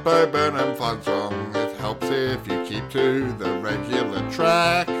to what Bo Burnham finds wrong. It helps if you keep to the regular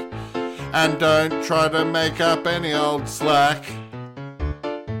track and don't try to make up any old slack.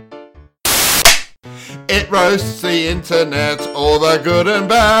 It roasts the internet, all the good and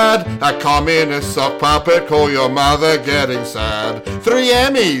bad. A communist sock puppet, call your mother getting sad. 3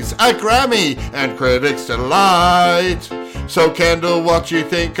 Emmys, a Grammy, and critics' delight. So Kendall, what you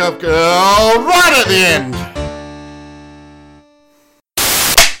think of Girl right at the end?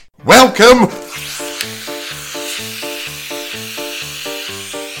 Welcome!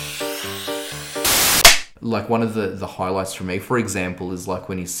 Like, one of the highlights for me, for example, is like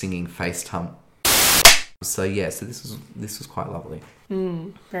when he's singing FaceTime. So yeah, so this was quite lovely.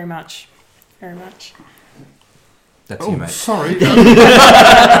 Very much. Very much. That's you, mate. Sorry.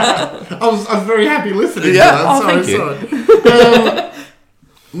 I was very happy listening Yeah, to that. oh, Sorry, thank you. sorry.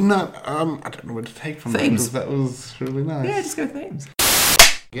 No, I don't know where to take from Themes. that because that was really nice. Yeah, just go themes.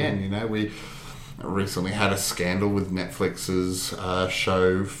 Again, you know, we recently had a scandal with Netflix's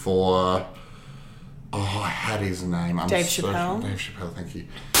show for... Oh, I had his name. Dave Chappelle. Dave Chappelle, thank you.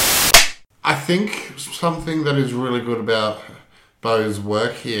 I think something that is really good about Bo's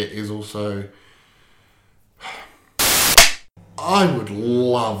work here is also... I would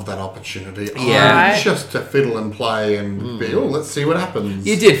love that opportunity. Yeah. Just to fiddle and play and be, let's see what happens.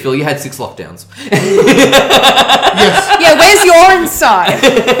 You did, Phil. You had 6 lockdowns. Yes. Yeah, where's your inside?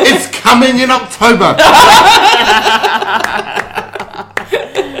 It's coming in October.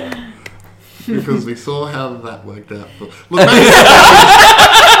 Because we saw how that worked out. Look,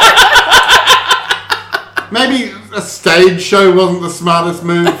 maybe a stage show wasn't the smartest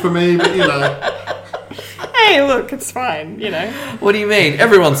move for me, but you know. Hey, look, it's fine, you know. What do you mean?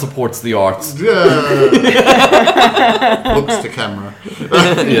 Everyone supports the arts. Looks to camera.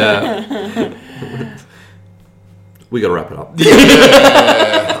 Yeah. We gotta wrap it up.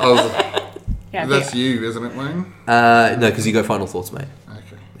 Yeah, That's you, isn't it, Wayne? No, because you go final thoughts, mate.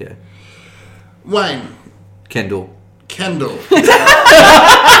 Okay. Yeah. Wayne. Kendall. Kendall.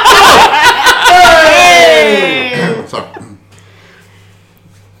 Sorry.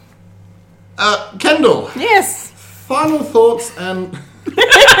 Kendall. Yes. Final thoughts and...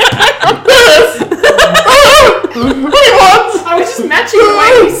 I was just matching the way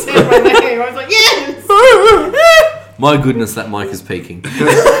you said my name. I was like, yes. My goodness, that mic is peaking.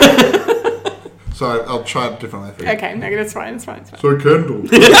 Sorry, I'll try it differently. I think. Okay, no, that's fine. It's fine. It's fine. So Kendall.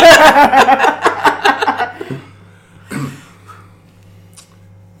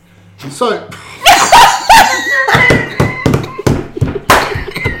 So...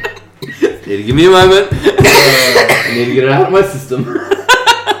 Need to give me a moment. I need to get it out of my system.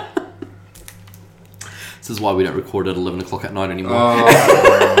 This is why we don't record at 11 o'clock at night anymore.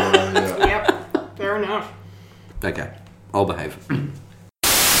 yeah. Yep, fair enough. Okay, I'll behave.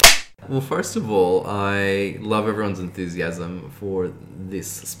 Well, first of all, I love everyone's enthusiasm for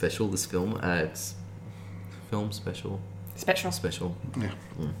this special, this film. It's film special. Special. Yeah.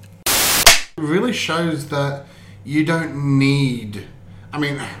 It really shows that you don't need... I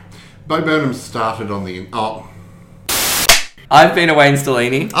mean, Bo Burnham started on the... Oh, I've been a Wayne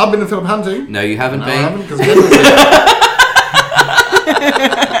Stellini. I've been a Philip Hunting. No, you haven't No, been. I haven't, because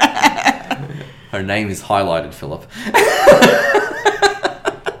Her name is highlighted, Philip.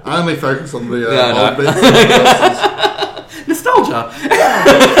 I only focus on the no. old bits. Nostalgia.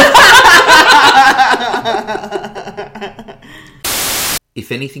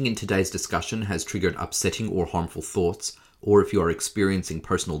 If anything in today's discussion has triggered upsetting or harmful thoughts, or if you are experiencing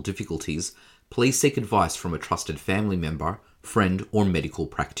personal difficulties, please seek advice from a trusted family member, friend, or medical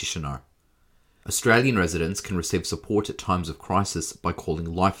practitioner. Australian residents can receive support at times of crisis by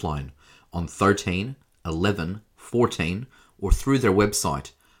calling Lifeline on 13 11 14 or through their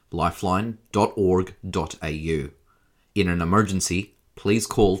website lifeline.org.au. In an emergency, please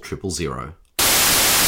call 000.